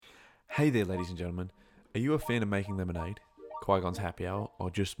Hey there, ladies and gentlemen. Are you a fan of making lemonade, Qui-Gon's Happy Hour, or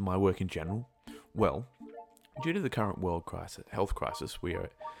just my work in general? Well, due to the current health crisis, we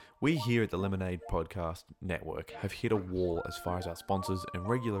here at the Lemonade Podcast Network have hit a wall as far as our sponsors and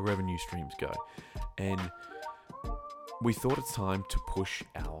regular revenue streams go. And we thought it's time to push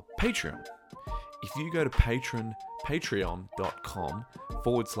our Patreon. If you go to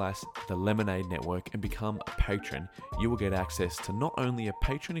patreon.com/The Lemonade Network and become a patron, you will get access to not only a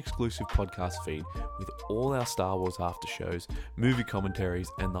patron-exclusive podcast feed with all our Star Wars after shows, movie commentaries,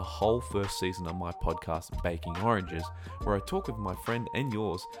 and the whole first season of my podcast, Baking Oranges, where I talk with my friend and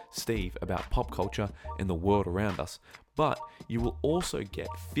yours, Steve, about pop culture and the world around us, but you will also get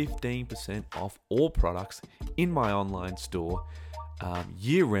 15% off all products in my online store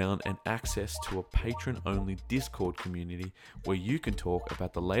year-round and access to a patron-only Discord community where you can talk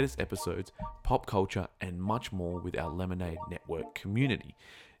about the latest episodes, pop culture, and much more with our Lemonade Network community.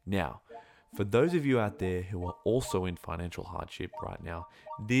 Now, for those of you out there who are also in financial hardship right now,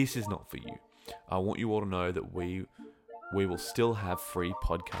 this is not for you. I want you all to know that we will still have free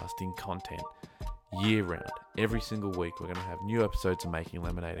podcasting content year-round. Every single week, we're going to have new episodes of Making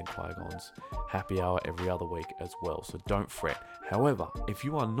Lemonade and Qui-Gon's Happy Hour every other week as well, so don't fret. However, if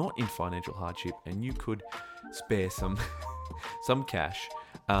you are not in financial hardship and you could spare some cash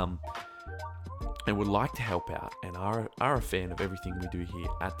and would like to help out and are a fan of everything we do here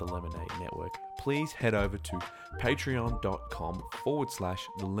at the Lemonade Network, please head over to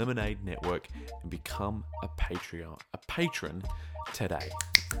patreon.com/The Lemonade Network and become a patron today.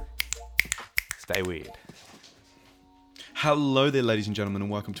 Stay weird. Hello there, ladies and gentlemen, and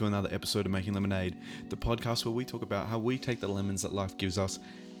welcome to another episode of Making Lemonade, the podcast where we talk about how we take the lemons that life gives us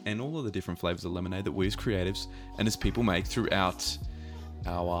and all of the different flavors of lemonade that we as creatives and as people make throughout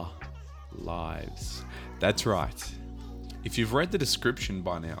our lives. That's right. If you've read the description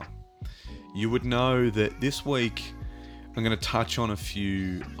by now, you would know that this week I'm going to touch on a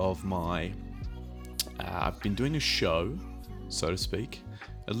few of my... I've been doing a show, so to speak,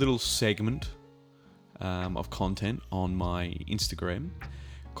 a little segment of content on my Instagram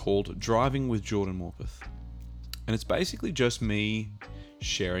called Driving with Jordan Morpeth. And it's basically just me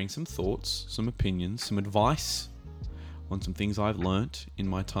sharing some thoughts, some opinions, some advice on some things I've learnt in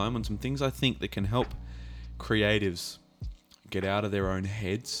my time, on some things I think that can help creatives get out of their own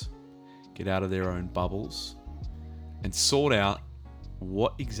heads, get out of their own bubbles, and sort out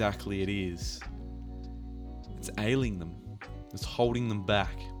what exactly it is that's ailing them, that's holding them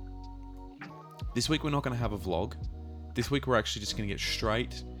back. This week we're not going to have a vlog. This week we're actually just going to get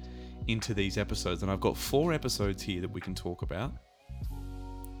straight into these episodes. And I've got 4 episodes here that we can talk about.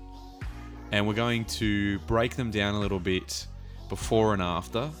 And we're going to break them down a little bit before and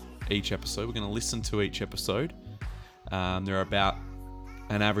after each episode. We're going to listen to each episode. They're about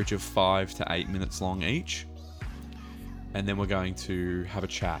an average of 5 to 8 minutes long each. And then we're going to have a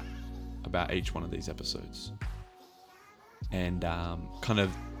chat about each one of these episodes. And kind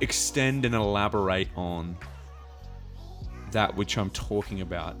of extend and elaborate on that which I'm talking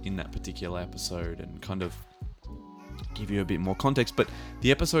about in that particular episode and kind of give you a bit more context. But the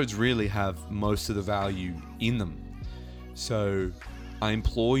episodes really have most of the value in them. So I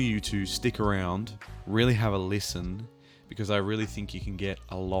implore you to stick around, really have a listen, because I really think you can get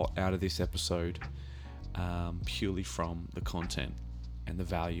a lot out of this episode purely from the content and the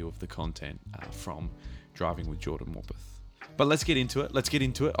value of the content from Driving with Jordan Morpeth. But let's get into it.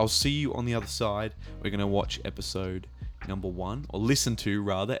 I'll see you on the other side. We're going to watch episode number 1, or listen to,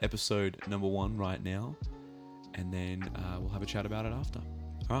 rather, episode number 1 right now. And then we'll have a chat about it after.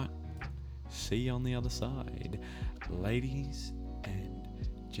 All right. See you on the other side. Ladies and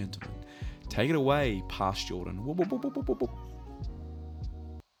gentlemen, take it away, past Jordan. Whoop, whoop, whoop, whoop, whoop, whoop.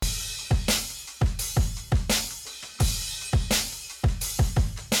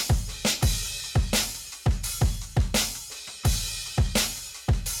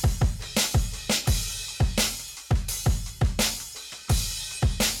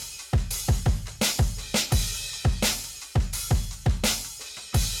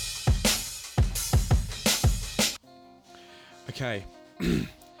 Okay,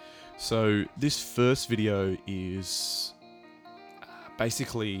 so this first video is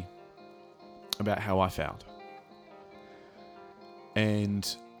basically about how I failed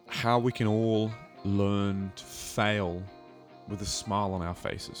and how we can all learn to fail with a smile on our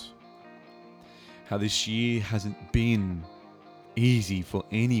faces. How this year hasn't been easy for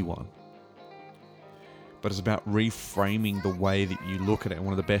anyone, but it's about reframing the way that you look at it. And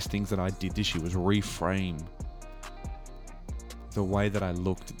one of the best things that I did this year was reframe the way that I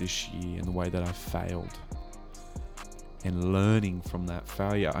looked this year and the way that I failed. and learning from that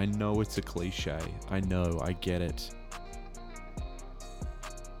failure. I know it's a cliche. I know, I get it.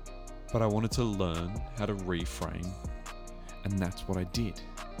 But I wanted to learn how to reframe, and that's what I did.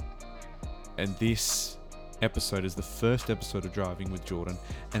 And this episode is the first episode of Driving with Jordan,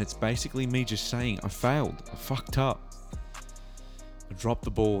 and it's basically me just saying, I failed, I fucked up, I dropped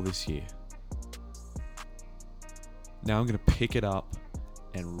the ball this year. Now I'm going to pick it up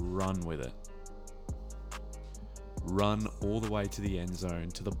and run with it. Run all the way to the end zone,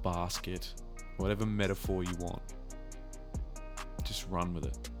 to the basket, whatever metaphor you want. Just run with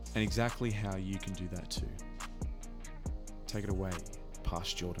it. And exactly how you can do that too. Take it away,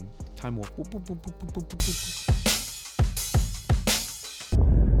 past Jordan. Time walk. What's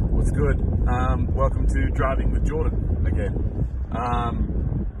good? Welcome to Driving with Jordan again.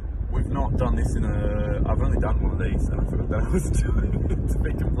 We've not done this I've only done one of these, and I forgot that I was doing it, to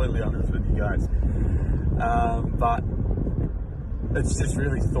be completely honest with you guys. But it's just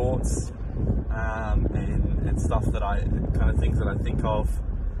really thoughts and stuff that kind of things that I think of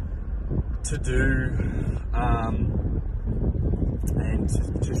to do and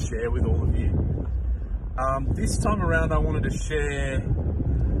to share with all of you. This time around I wanted to share,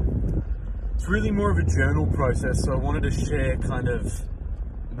 it's really more of a journal process, so I wanted to share kind of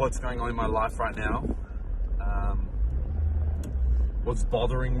what's going on in my life right now, what's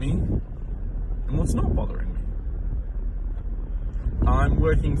bothering me and what's not bothering me. I'm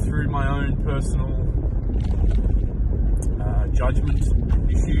working through my own personal judgment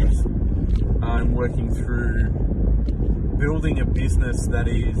issues. I'm working through building a business that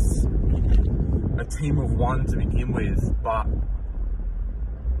is a team of one to begin with, but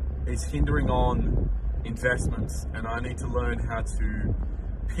is hindering on investments, and I need to learn how to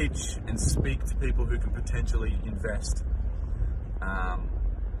pitch and speak to people who can potentially invest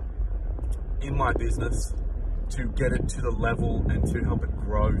in my business to get it to the level and to help it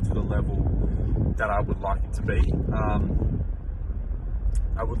grow to the level that I would like it to be.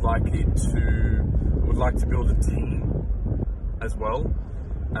 I would like to build a team as well,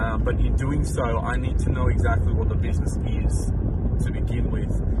 but in doing so I need to know exactly what the business is to begin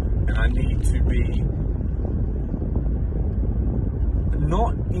with, and I need to be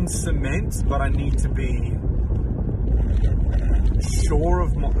not in cement, but I need to be sure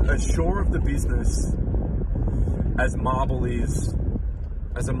of the business as a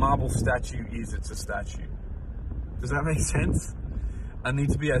marble statue is. It's a statue. Does that make sense? I need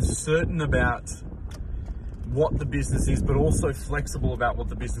to be as certain about what the business is, but also flexible about what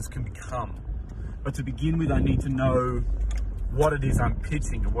the business can become. But to begin with, I need to know what it is I'm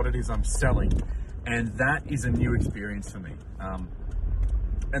pitching and what it is I'm selling, and that is a new experience for me.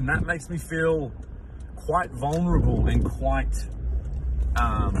 And that makes me feel quite vulnerable and quite,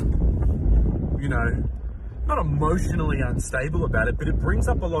 not emotionally unstable about it, but it brings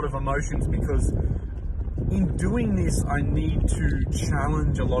up a lot of emotions, because in doing this, I need to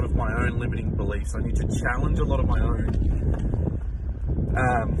challenge a lot of my own limiting beliefs. I need to challenge a lot of my own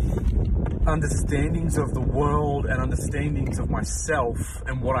understandings of the world and understandings of myself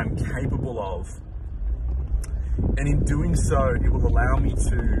and what I'm capable of. And in doing so, it will allow me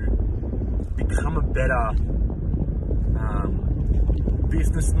to become a better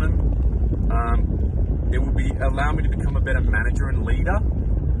businessman. It will allow me to become a better manager and leader.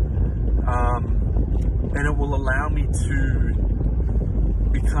 And it will allow me to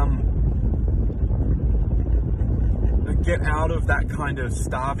get out of that kind of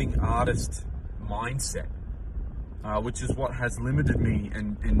starving artist mindset, which is what has limited me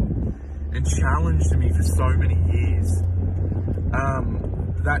and challenged me for so many years. I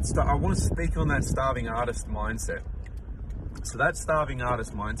want to speak on that starving artist mindset. So that starving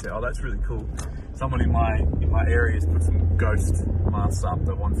artist mindset, that's really cool. Someone in my area has put some ghost masks up,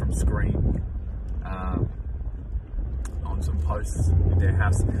 the one from Scream, on some posts in their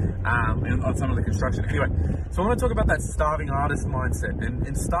house, and on some of the construction. Anyway, so I want to talk about that starving artist mindset.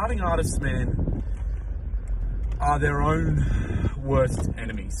 And starving artists, man, are their own worst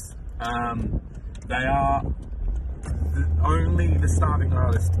enemies. Only the starving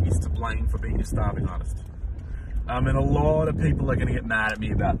artist is to blame for being a starving artist. And a lot of people are going to get mad at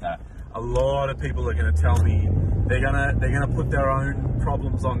me about that. A lot of people are going to tell me they're going to put their own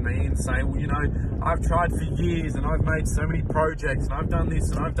problems on me and say, well, I've tried for years and I've made so many projects and I've done this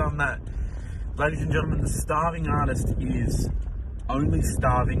and I've done that. Ladies and gentlemen, the starving artist is only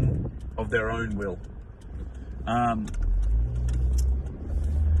starving of their own will.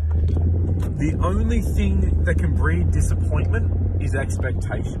 The only thing that can breed disappointment is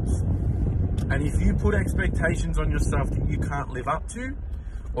expectations. And if you put expectations on yourself that you can't live up to,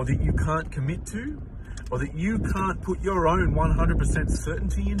 or that you can't commit to, or that you can't put your own 100%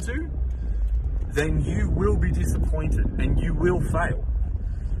 certainty into, then you will be disappointed and you will fail.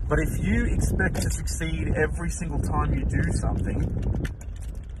 But if you expect to succeed every single time you do something,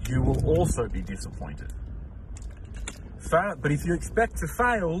 you will also be disappointed. But if you expect to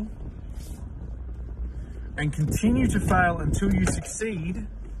fail and continue to fail until you succeed,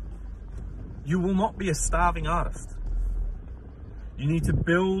 you will not be a starving artist. You need to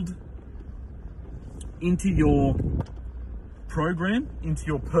build into your program, into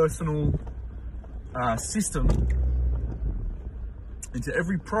your personal system, into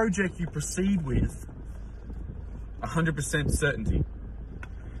every project you proceed with, 100% certainty.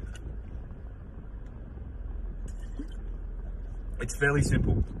 It's fairly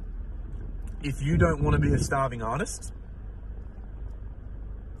simple. If you don't want to be a starving artist,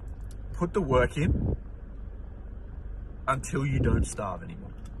 put the work in until you don't starve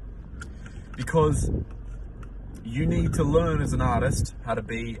anymore. Because you need to learn as an artist how to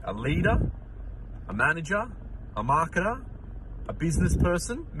be a leader, a manager, a marketer, a business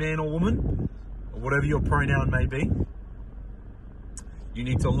person, man or woman, or whatever your pronoun may be. You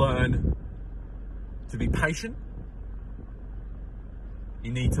need to learn to be patient.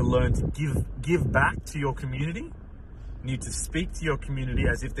 You need to learn to give back to your community. You need to speak to your community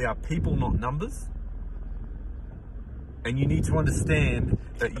as if they are people, not numbers. And you need to understand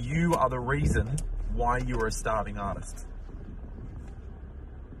that you are the reason why you are a starving artist.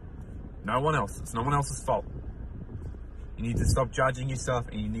 No one else. It's no one else's fault. You need to stop judging yourself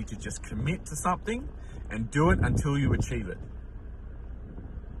and you need to just commit to something and do it until you achieve it.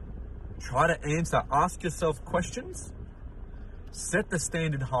 Try to ask yourself questions. Set the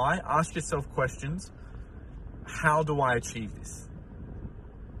standard high. Ask yourself questions. How do I achieve this?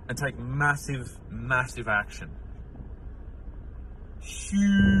 And take massive, massive action.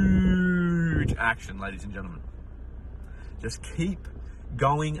 Huge action, ladies and gentlemen. Just keep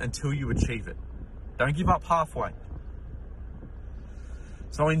going until you achieve it. Don't give up halfway.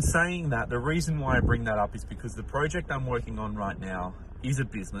 So in saying that, the reason why I bring that up is because the project I'm working on right now is a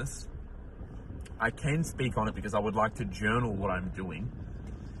business. I can speak on it because I would like to journal what I'm doing.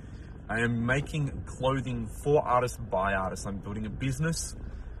 I am making clothing for artists by artists. I'm building a business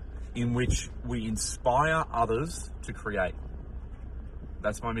in which we inspire others to create.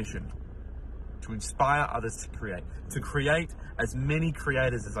 That's my mission. To inspire others to create. To create as many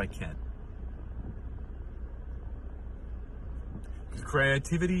creators as I can. Because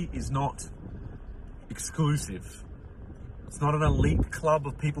creativity is not exclusive. It's not an elite club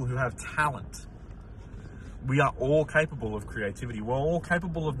of people who have talent. We are all capable of creativity. We're all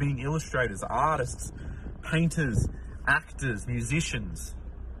capable of being illustrators, artists, painters, actors, musicians.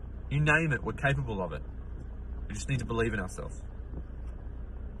 You name it, we're capable of it. We just need to believe in ourselves.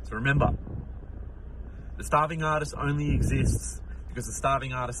 So remember, the starving artist only exists because the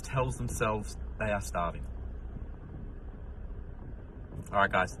starving artist tells themselves they are starving. All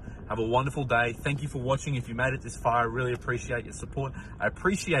right, guys, have a wonderful day. Thank you for watching. If you made it this far, I really appreciate your support. I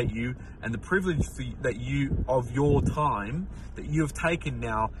appreciate you and the privilege of your time that you have taken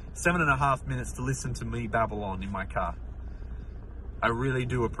now 7.5 minutes to listen to me babble on in my car. I really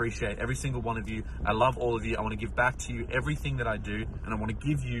do appreciate every single one of you. I love all of you. I want to give back to you everything that I do, and I want to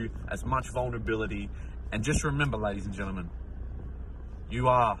give you as much vulnerability. And just remember, ladies and gentlemen, you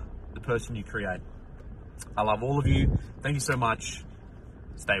are the person you create. I love all of you. Thank you so much.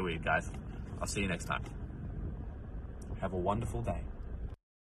 Stay weird, guys. I'll see you next time. Have a wonderful day.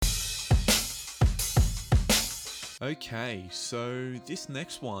 Okay, so this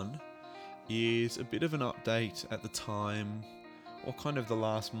next one is a bit of an update at the time, or kind of the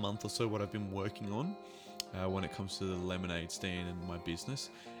last month or so, what I've been working on when it comes to the lemonade stand and my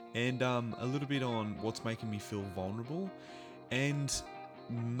business, and a little bit on what's making me feel vulnerable, and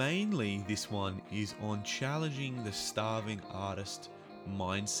mainly this one is on challenging the starving artist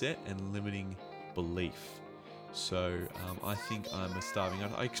mindset and limiting belief. So I think I'm a starving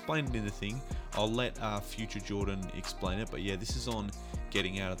artist. I explained it in the thing. I'll let future Jordan explain it, but yeah, this is on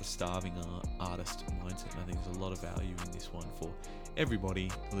getting out of the starving artist mindset, and I think there's a lot of value in this one for everybody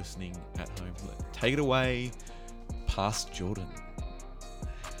listening at home. Take it away, past Jordan.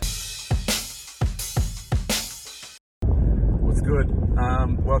 What's good?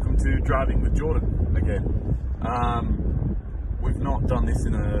 Welcome to Driving with Jordan again. We've not done this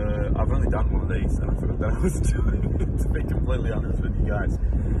I've only done one of these, and I forgot that I was doing it, to be completely honest with you guys.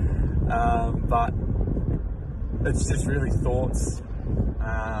 But it's just really thoughts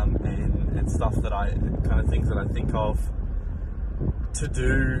and stuff that kind of things that I think of to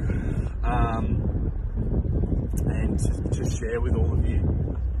do and to share with all of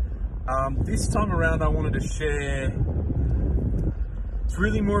you. This time around I wanted to share, it's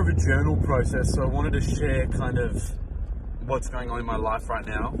really more of a journal process, so I wanted to share kind of what's going on in my life right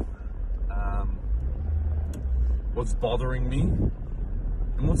now, what's bothering me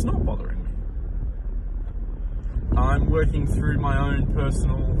and what's not bothering me. I'm working through my own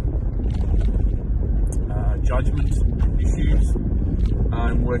personal judgment issues.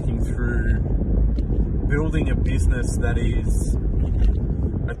 I'm working through building a business that is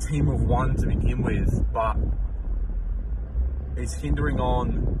a team of one to begin with, but it's hindering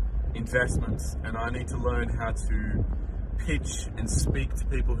on investments, and I need to learn how to pitch and speak to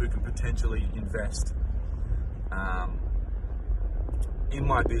people who can potentially invest in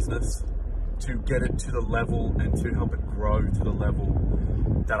my business to get it to the level and to help it grow to the level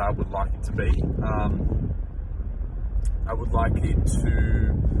that I would like it to be. I would like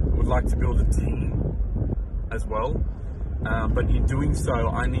to build a team as well, but in doing so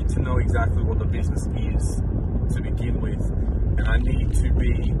I need to know exactly what the business is to begin with, and I need to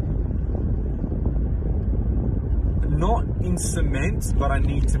be not in cement, but I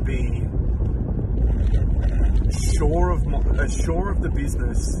need to be sure of the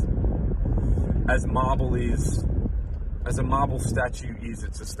business as a marble statue is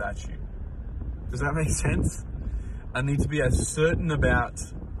it's a statue. Does that make sense? I need to be as certain about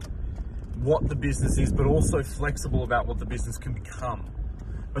what the business is, but also flexible about what the business can become.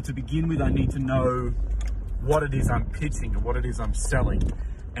 But to begin with, I need to know what it is I'm pitching and what it is I'm selling,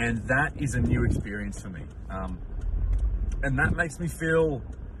 and that is a new experience for me. And that makes me feel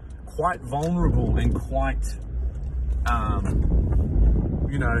quite vulnerable and quite,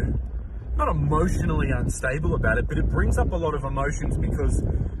 not emotionally unstable about it, but it brings up a lot of emotions because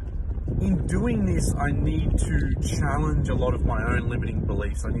in doing this, I need to challenge a lot of my own limiting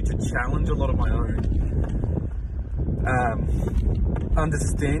beliefs. I need to challenge a lot of my own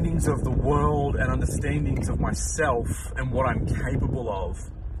understandings of the world and understandings of myself and what I'm capable of.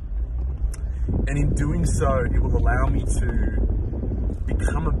 And in doing so, it will allow me to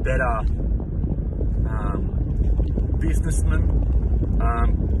become a better businessman.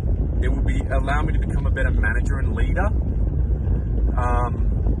 It will allow me to become a better manager and leader.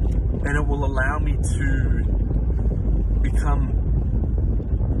 And it will allow me to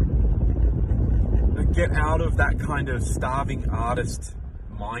get out of that kind of starving artist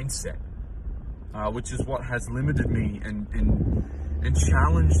mindset, which is what has limited me and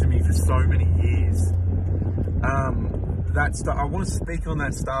challenged me for so many years. I want to speak on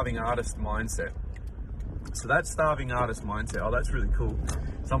that starving artist mindset. So that starving artist mindset, oh, that's really cool.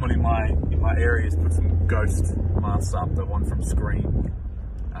 Someone in my area has put some ghost masks up, the one from Scream,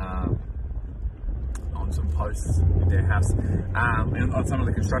 on some posts in their house, and on some of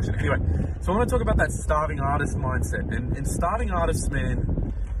the construction. Anyway, so I want to talk about that starving artist mindset. And starving artists,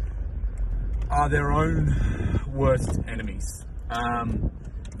 man, are their own worst enemies. The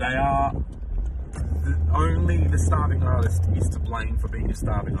starving artist is to blame for being a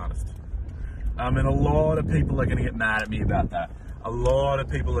starving artist. And a lot of people are going to get mad at me about that. A lot of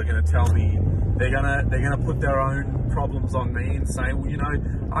people are going to tell me they're going to put their own problems on me and say, well,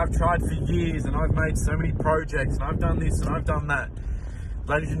 I've tried for years and I've made so many projects and I've done this and I've done that.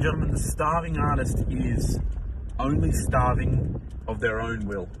 Ladies and gentlemen, the starving artist is only starving of their own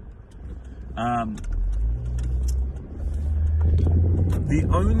will. The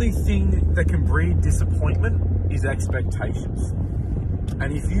only thing that can breed disappointment is expectations.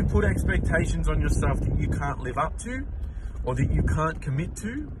 And if you put expectations on yourself that you can't live up to, or that you can't commit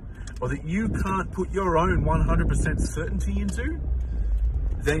to, or that you can't put your own 100% certainty into,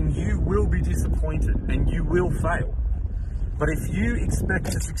 then you will be disappointed and you will fail. But if you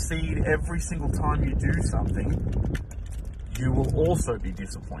expect to succeed every single time you do something, you will also be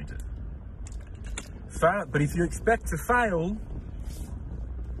disappointed. But if you expect to fail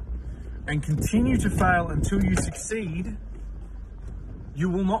and continue to fail until you succeed, you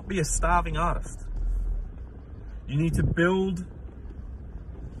will not be a starving artist. You need to build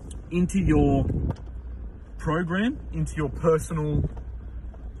into your program, into your personal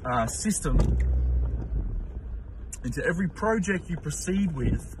system, into every project you proceed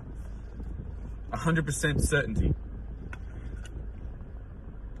with, 100% certainty.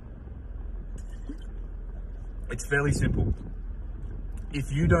 It's fairly simple.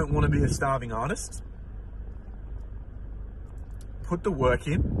 If you don't want to be a starving artist, put the work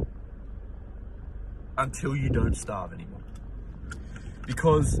in until you don't starve anymore.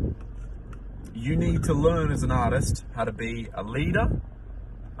 Because you need to learn as an artist how to be a leader,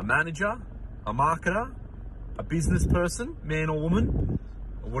 a manager, a marketer, a business person, man or woman,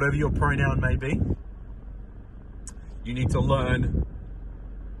 or whatever your pronoun may be. You need to learn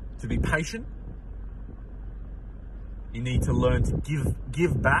to be patient. You need to learn to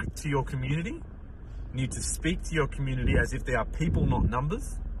give back to your community. You need to speak to your community as if they are people, not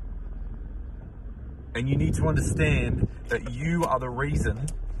numbers. And you need to understand that you are the reason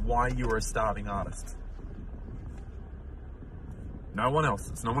why you are a starving artist. No one else.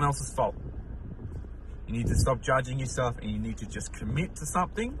 It's no one else's fault. You need to stop judging yourself, and you need to just commit to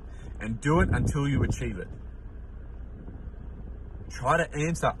something and do it until you achieve it. Try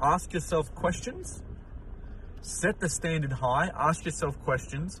to ask yourself questions. Set the standard high. Ask yourself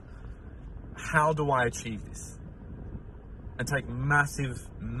questions. How do I achieve this? And take massive,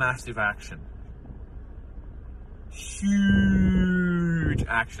 massive action. Huge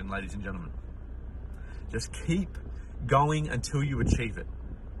action, ladies and gentlemen. Just keep going until you achieve it.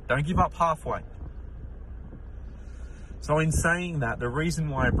 Don't give up halfway. So in saying that, the reason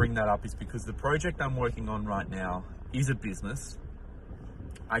why I bring that up is because the project I'm working on right now is a business.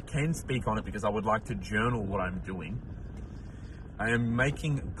 I can speak on it because I would like to journal what I'm doing. I am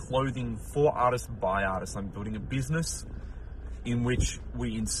making clothing for artists by artists. I'm building a business in which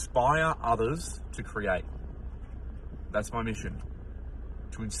we inspire others to create. That's my mission.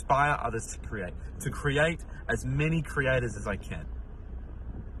 To inspire others to create. To create as many creators as I can.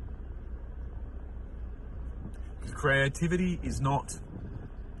 Because creativity is not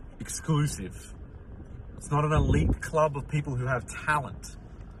exclusive. It's not an elite club of people who have talent.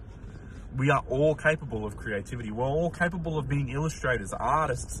 We are all capable of creativity. We're all capable of being illustrators,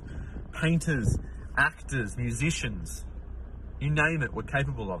 artists, painters, actors, musicians. You name it, we're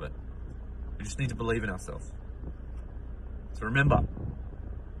capable of it. We just need to believe in ourselves. So remember,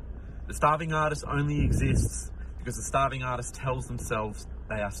 the starving artist only exists because the starving artist tells themselves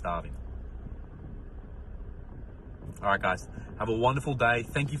they are starving. All right, guys, have a wonderful day.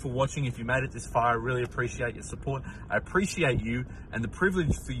 Thank you for watching. If you made it this far, I really appreciate your support. I appreciate you and the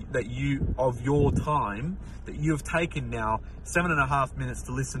privilege of your time that you have taken now 7.5 minutes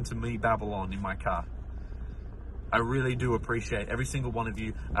to listen to me babble on in my car. I really do appreciate every single one of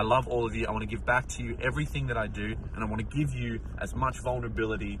you. I love all of you. I want to give back to you everything that I do, and I want to give you as much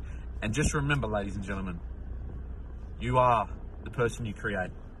vulnerability. And just remember, ladies and gentlemen, you are the person you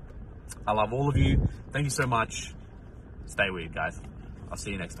create. I love all of you. Thank you so much. Stay weird, guys. I'll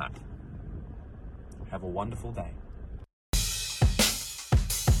see you next time. Have a wonderful day.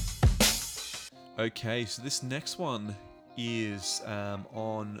 Okay, so this next one is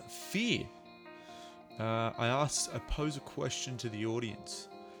on fear. I pose a question to the audience.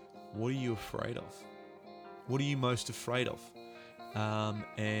 What are you afraid of? What are you most afraid of?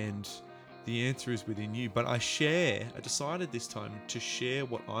 And the answer is within you. But I decided this time to share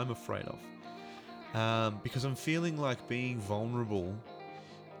what I'm afraid of. Because I'm feeling like being vulnerable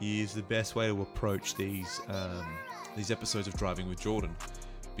is the best way to approach these episodes of Driving with Jordan,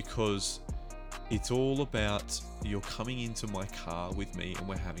 because it's all about you're coming into my car with me and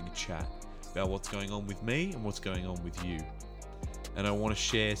we're having a chat about what's going on with me and what's going on with you. And I want to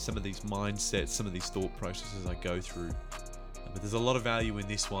share some of these mindsets, some of these thought processes I go through. But there's a lot of value in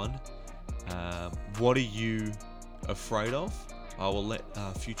this one. What are you afraid of? I will let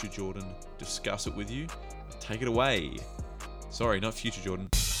future Jordan discuss it with you. Take it away. Sorry, not future Jordan.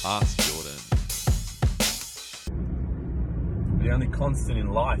 Past Jordan. The only constant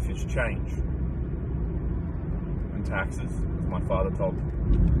in life is change. And taxes, as my father told me.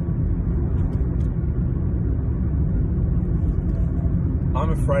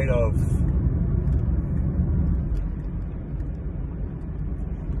 I'm afraid of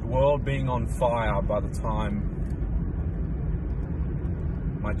the world being on fire by the time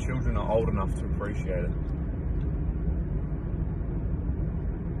my children are old enough to appreciate it.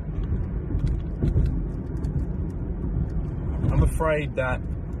 I'm afraid that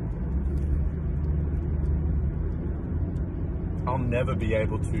I'll never be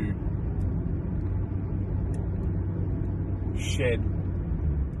able to shed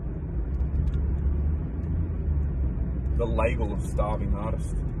the label of starving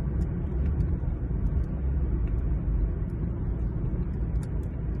artist.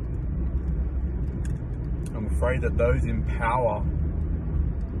 I'm afraid that those in power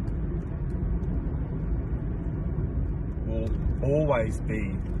will always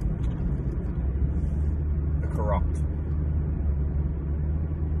be the corrupt.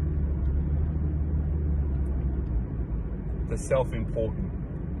 The self-important.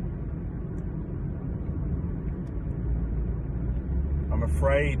 I'm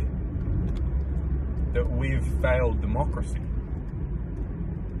afraid that we've failed democracy.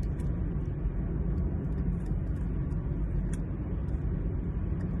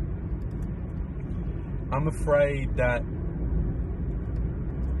 I'm afraid that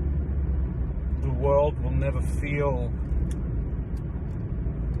world will never feel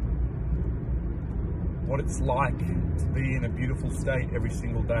what it's like to be in a beautiful state every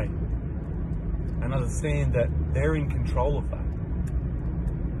single day, and understand that they're in control of that.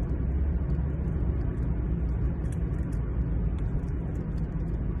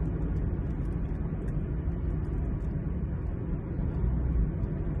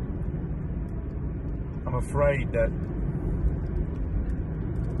 I'm afraid that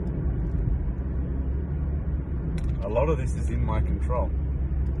a lot of this is in my control.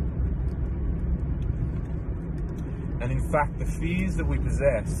 And in fact, the fears that we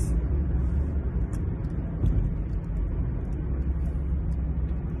possess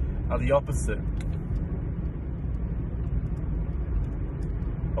are the opposite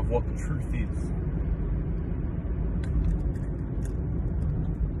of what the truth is.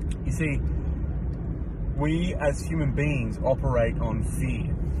 You see, we as human beings operate on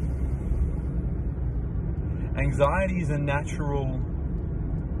fear. Anxiety is a natural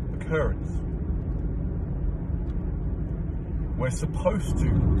occurrence. We're supposed to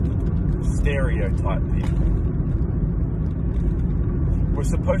stereotype people. We're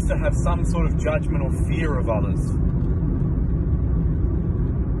supposed to have some sort of judgment or fear of others.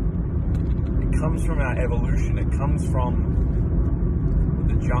 It comes from our evolution. It comes from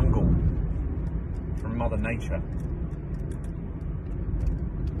the jungle, from Mother Nature.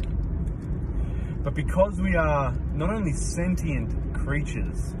 But because we are not only sentient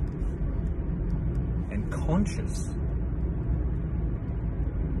creatures and conscious,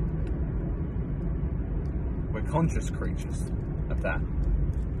 we're conscious creatures at that.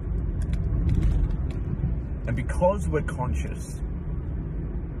 And because we're conscious,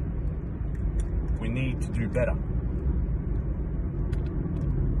 we need to do better.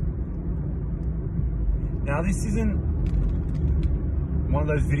 Now, this isn't one of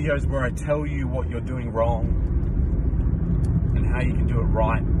those videos where I tell you what you're doing wrong and how you can do it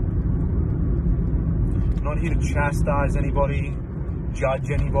right. I'm not here to chastise anybody, judge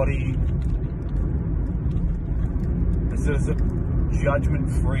anybody. This is a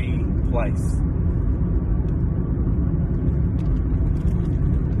judgment-free place.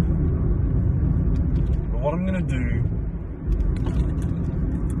 But what I'm going to do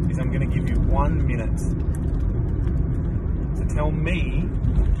is I'm going to give you 1 minute to tell me.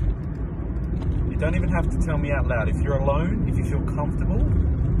 You don't even have to tell me out loud. If you're alone, if you feel comfortable,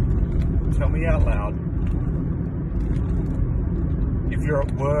 tell me out loud. If you're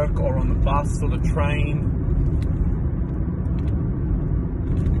at work or on the bus or the train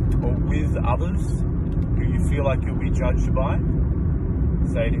or with others who you feel like you'll be judged by,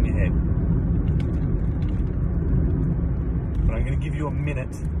 say it in your head. But I'm going to give you a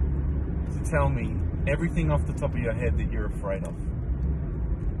minute to tell me everything off the top of your head that you're afraid of.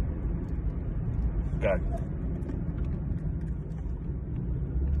 Go.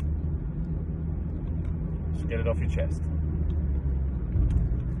 Just get it off your chest.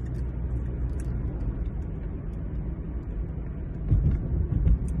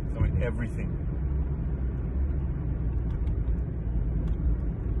 Tell me everything.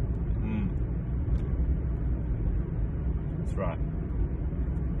 That's right.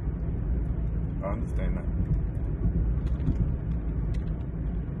 I understand that.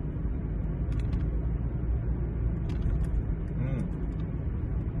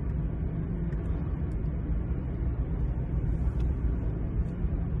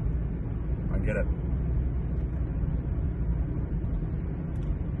 I get it.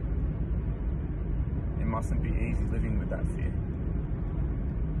 It mustn't be easy living with that fear.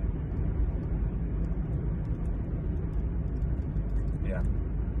 Yeah.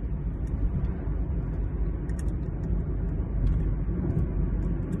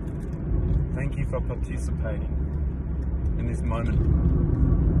 Thank you for participating in this moment.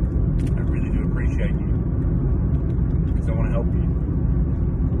 I really do appreciate you, because I want to help you.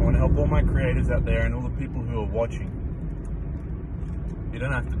 I want to help all my creators out there and all the people who are watching. You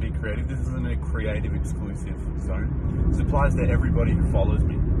don't have to be creative. This isn't a creative exclusive zone. This applies to everybody who follows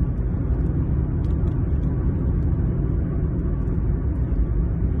me.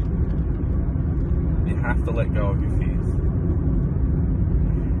 You have to let go of your fears.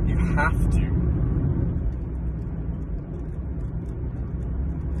 You have to.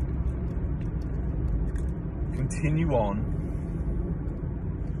 Continue on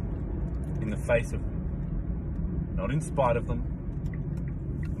in the face of them. Not in spite of them.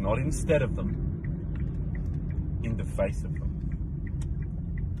 Not instead of them. In the face of them.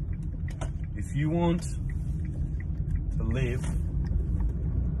 If you want to live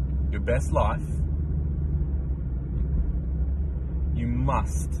your best life, you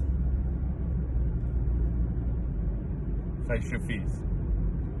must Face your fears.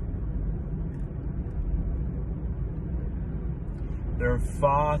 There are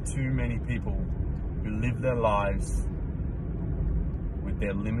far too many people who live their lives with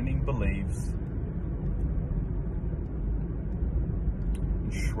their limiting beliefs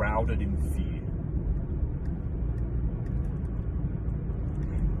shrouded in fear.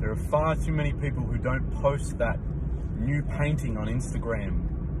 There are far too many people who don't post that new painting on Instagram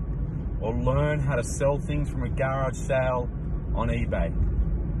or learn how to sell things from a garage sale on eBay,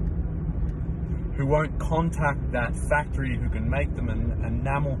 who won't contact that factory who can make them an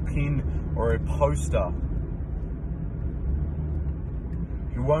enamel pin or a poster,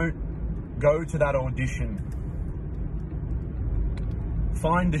 who won't go to that audition,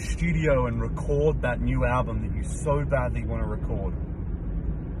 find a studio and record that new album that you so badly want to record,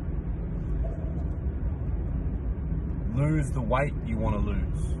 lose the weight you want to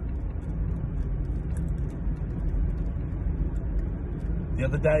lose. The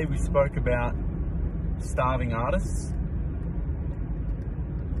other day we spoke about starving artists.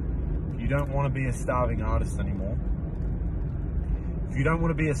 If you don't want to be a starving artist anymore, if you don't want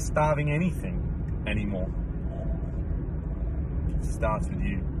to be a starving anything anymore, it starts with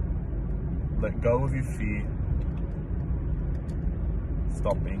you. Let go of your fear.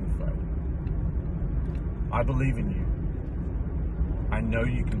 Stop being afraid. I believe in you. I know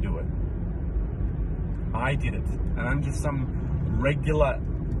you can do it. I did it, and I'm just some regular,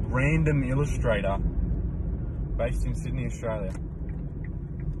 random illustrator based in Sydney, Australia.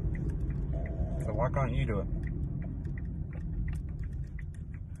 So why can't you do it?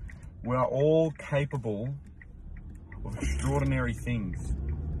 We are all capable of extraordinary things.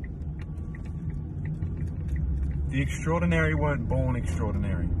 The extraordinary weren't born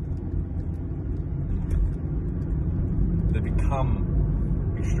extraordinary. They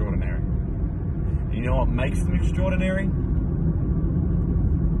become extraordinary. And you know what makes them extraordinary?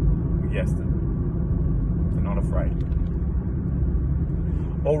 We guessed it. They're not afraid.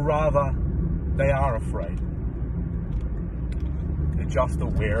 Or rather, they are afraid. They're just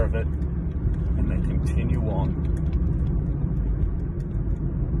aware of it and they continue on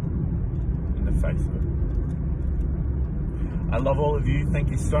in the face of it. I love all of you. Thank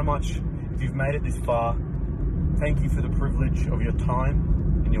you so much if you've made it this far. Thank you for the privilege of your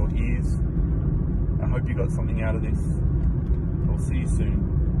time and your ears. I hope you got something out of this. I'll see you soon.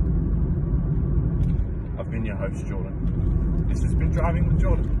 I've been your host, Jordan. This has been Driving with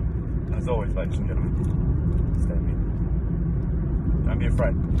Jordan. As always, ladies and gentlemen, stay with me. Don't be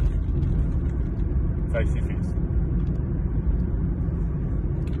afraid. Face your fears.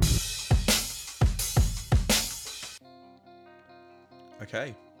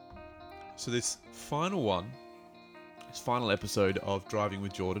 Okay, so this final episode of Driving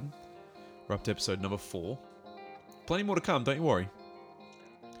with Jordan, we're up to episode number 4. Plenty more to come, don't you worry.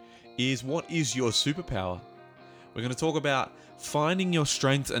 Is what is your superpower? We're going to talk about finding your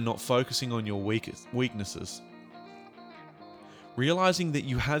strengths and not focusing on your weaknesses. Realizing that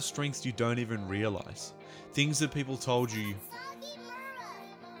you have strengths you don't even realize. Things that people told you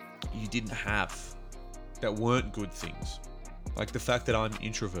you didn't have, that weren't good things. Like the fact that I'm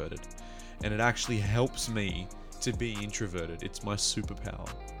introverted, and it actually helps me to be introverted. It's my superpower.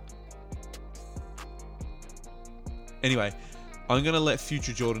 Anyway, I'm going to let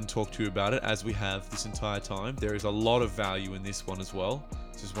future Jordan talk to you about it, as we have this entire time. There is a lot of value in this one as well.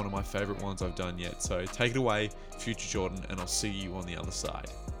 This is one of my favorite ones I've done yet. So take it away, future Jordan, and I'll see you on the other side.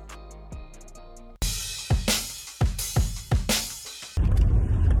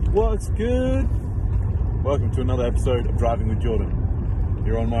 What's good? Welcome to another episode of Driving with Jordan.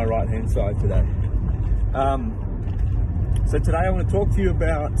 You're on my right hand side today. So today I want to talk to you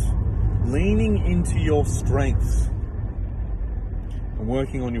about leaning into your strengths and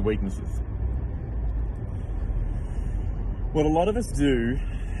working on your weaknesses. What a lot of us do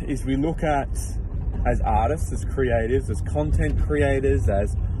is we look at, as artists, as creatives, as content creators,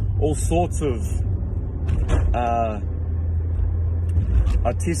 as all sorts of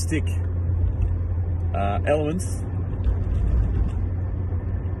artistic elements.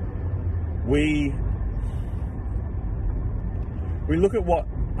 We look at what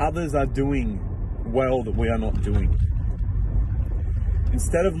others are doing well that we are not doing,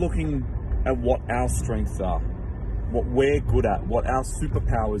 instead of looking at what our strengths are, what we're good at, what our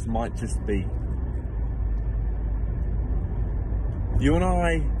superpowers might just be. You and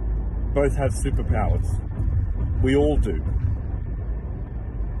I both have superpowers. We all do.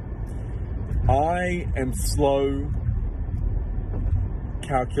 I am slow,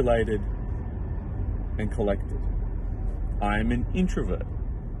 calculated, and collected. I am an introvert.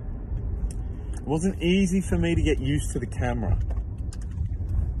 It wasn't easy for me to get used to the camera.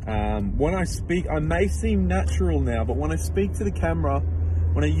 When I speak, I may seem natural now, but when I speak to the camera,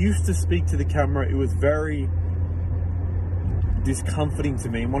 when I used to speak to the camera, it was very discomforting to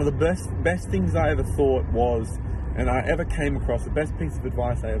me. And one of the best things I ever thought was, and I ever came across, the best piece of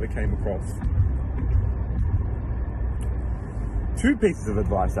advice I ever came across, two pieces of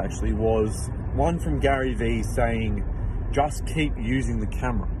advice actually, was one from Gary Vee saying, just keep using the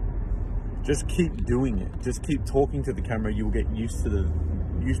camera. Just keep doing it. Just keep talking to the camera. You will get used to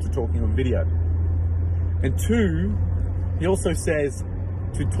talking on video. And two, he also says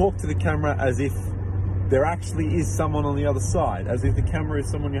to talk to the camera as if there actually is someone on the other side, as if the camera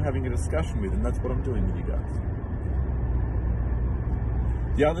is someone you're having a discussion with, and that's what I'm doing with you guys.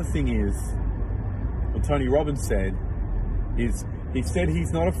 The other thing is, what Tony Robbins said is, he said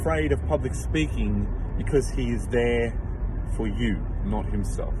he's not afraid of public speaking because he is there for you, not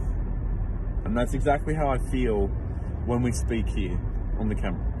himself. And that's exactly how I feel when we speak here on the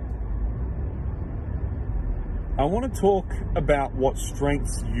camera. I want to talk about what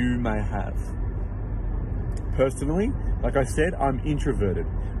strengths you may have. Personally, like I said, I'm introverted.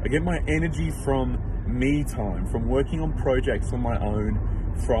 I get my energy from me time, from working on projects on my own,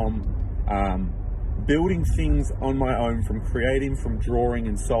 from building things on my own, from creating, from drawing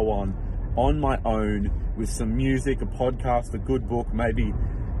and so on my own, with some music, a podcast, a good book, maybe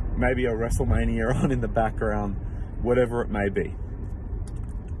a WrestleMania on in the background, whatever it may be.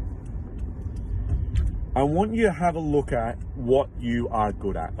 I want you to have a look at what you are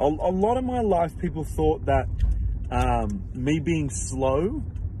good at. A lot of my life, people thought that me being slow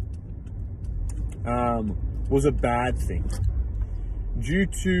was a bad thing. Due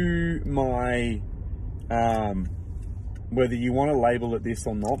to my, whether you want to label it this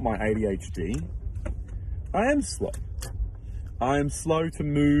or not, my ADHD, I am slow. I am slow to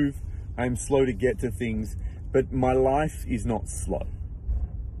move, I am slow to get to things, but my life is not slow.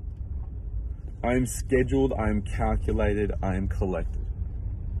 I am scheduled, I am calculated, I am collected.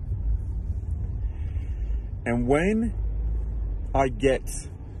 And when I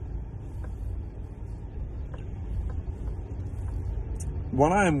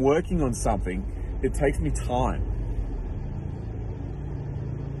am working on something, it takes me time.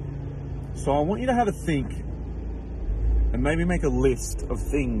 So I want you to have a think and maybe make a list of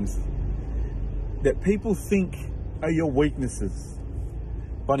things that people think are your weaknesses,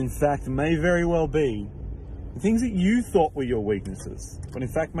 but in fact may very well be the things that you thought were your weaknesses, but in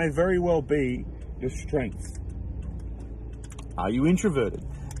fact may very well be your strengths. Are you introverted?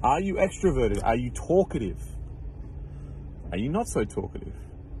 Are you extroverted? Are you talkative? Are you not so talkative?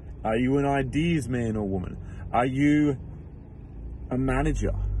 Are you an ideas man or woman? Are you a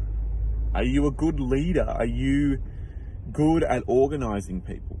manager? Are you a good leader? Are you good at organizing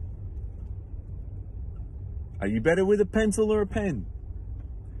people? Are you better with a pencil or a pen?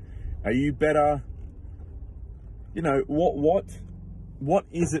 Are you better, what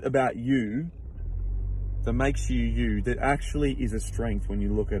is it about you that makes you you, that actually is a strength when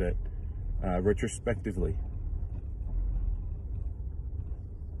you look at it retrospectively?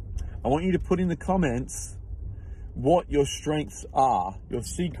 I want you to put in the comments what your strengths are, your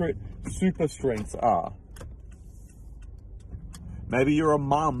secret super strengths are. Maybe you're a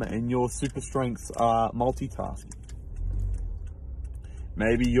mum and your super strengths are multitasking.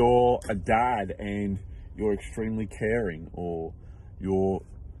 Maybe you're a dad and you're extremely caring, or you're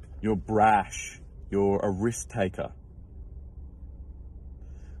brash, you're a risk taker.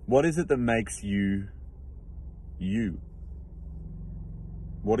 What is it that makes you you?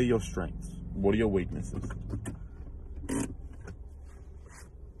 What are your strengths? What are your weaknesses?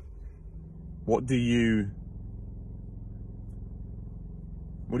 What do you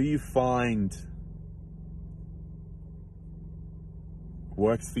find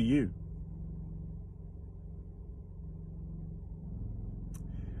works for you?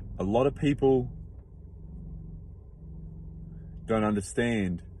 A lot of people don't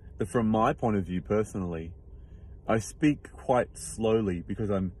understand that from my point of view personally, I speak quite slowly because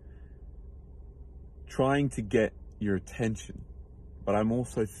I'm trying to get your attention, but I'm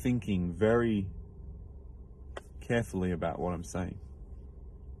also thinking very carefully about what I'm saying.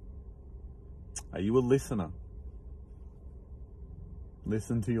 Are you a listener?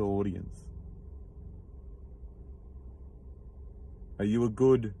 Listen to your audience. Are you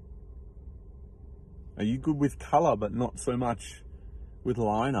good with color, but not so much with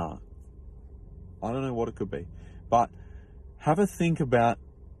line art? I don't know what it could be, but have a think about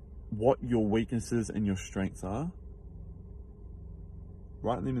what your weaknesses and your strengths are.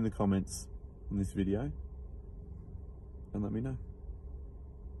 Write them in the comments on this video and let me know.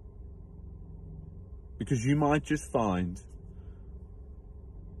 Because you might just find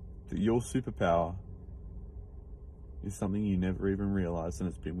that your superpower is something you never even realized, and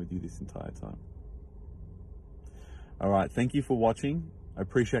it's been with you this entire time. All right, thank you for watching. I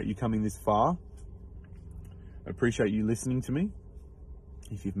appreciate you coming this far. I appreciate you listening to me.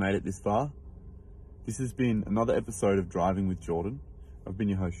 If you've made it this far, this has been another episode of Driving with Jordan. I've been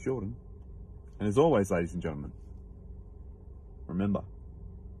your host, Jordan. And as always, ladies and gentlemen, remember,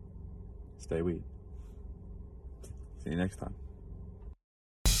 stay weird. See you next time.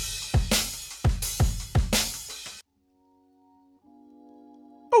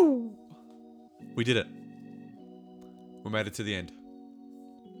 We did it. We made it to the end.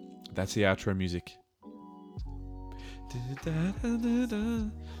 That's the outro music.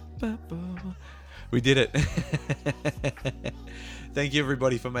 We did it. Thank you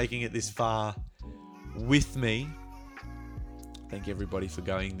everybody for making it this far with me. Thank you everybody for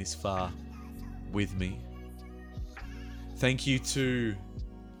going this far with me. Thank you to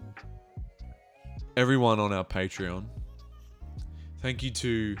everyone on our Patreon. Thank you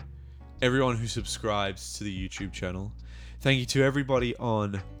to everyone who subscribes to the YouTube channel. Thank you to everybody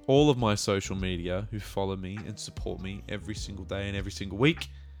on all of my social media who follow me and support me every single day and every single week.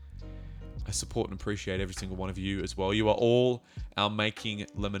 I support and appreciate every single one of you as well. You are all our Making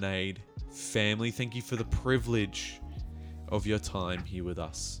Lemonade family. Thank you for the privilege of your time here with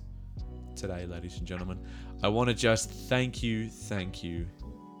us today, ladies and gentlemen. I want to just thank you for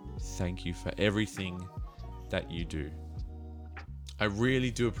everything that you do. I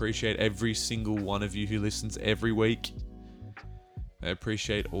really do appreciate every single one of you who listens every week. I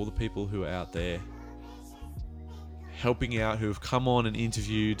appreciate all the people who are out there helping out, who have come on and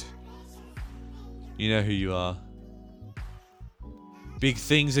interviewed. You know who you are. Big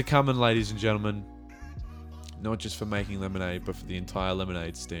things are coming, ladies and gentlemen. Not just for Making Lemonade, but for the entire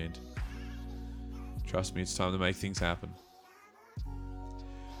Lemonade stand. Trust me, it's time to make things happen.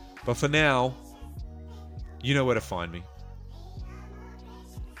 But for now, you know where to find me.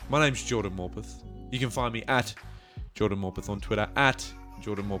 My name's Jordan Morpeth. You can find me at Jordan Morpeth on Twitter, at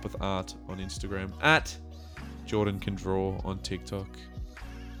Jordan Morpeth Art on Instagram, at Jordan Can Draw on TikTok.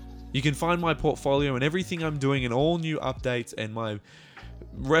 You can find my portfolio and everything I'm doing and all new updates and my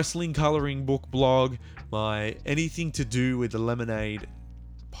wrestling coloring book blog, my anything to do with the Lemonade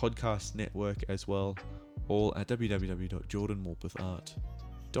podcast network as well, all at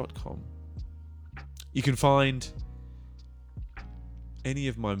www.jordanmorpethart.com. You can find any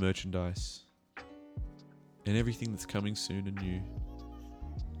of my merchandise and everything that's coming soon and new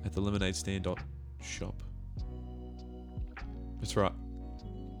at the lemonadestand.shop. That's right,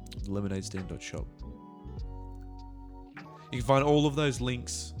 lemonadestand.shop. You can find all of those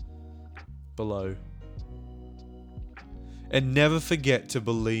links below. And never forget to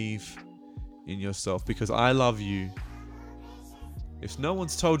believe in yourself, because I love you. If no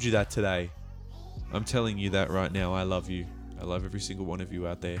one's told you that today, I'm telling you that right now. I love you. I love every single one of you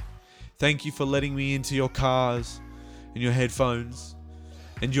out there. Thank you for letting me into your cars and your headphones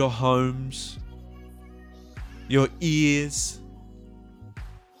and your homes, your ears.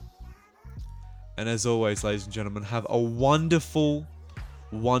 And as always, ladies and gentlemen, have a wonderful,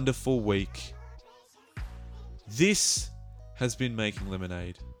 wonderful week. This has been Making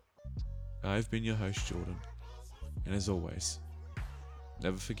Lemonade. I've been your host, Jordan. And as always,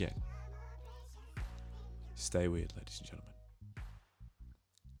 never forget, stay weird, ladies and gentlemen.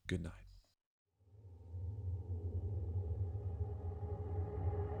 Good night.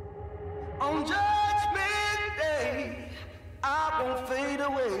 On Judgment Day, I won't fade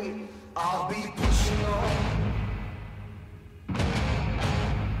away. I'll be pushing on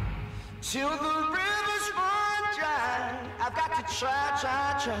till the rivers run dry. I've got to try.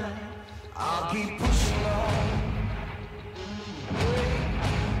 I'll keep pushing on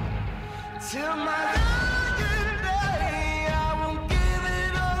till my dying day. I won't give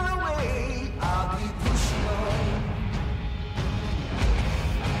it all away. I'll keep pushing on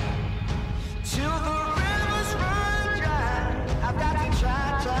till the rivers run dry. I've got to try.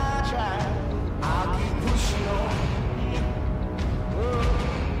 I'll keep pushing on.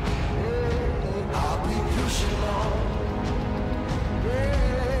 I'll be pushing on.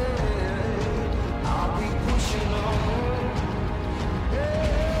 I'll be pushing on.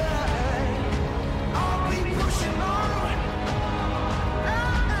 I'll be pushing on.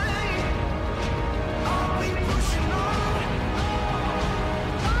 I'll be pushing on.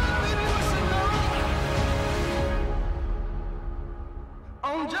 I'll be pushing on.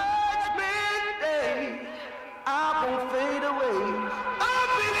 On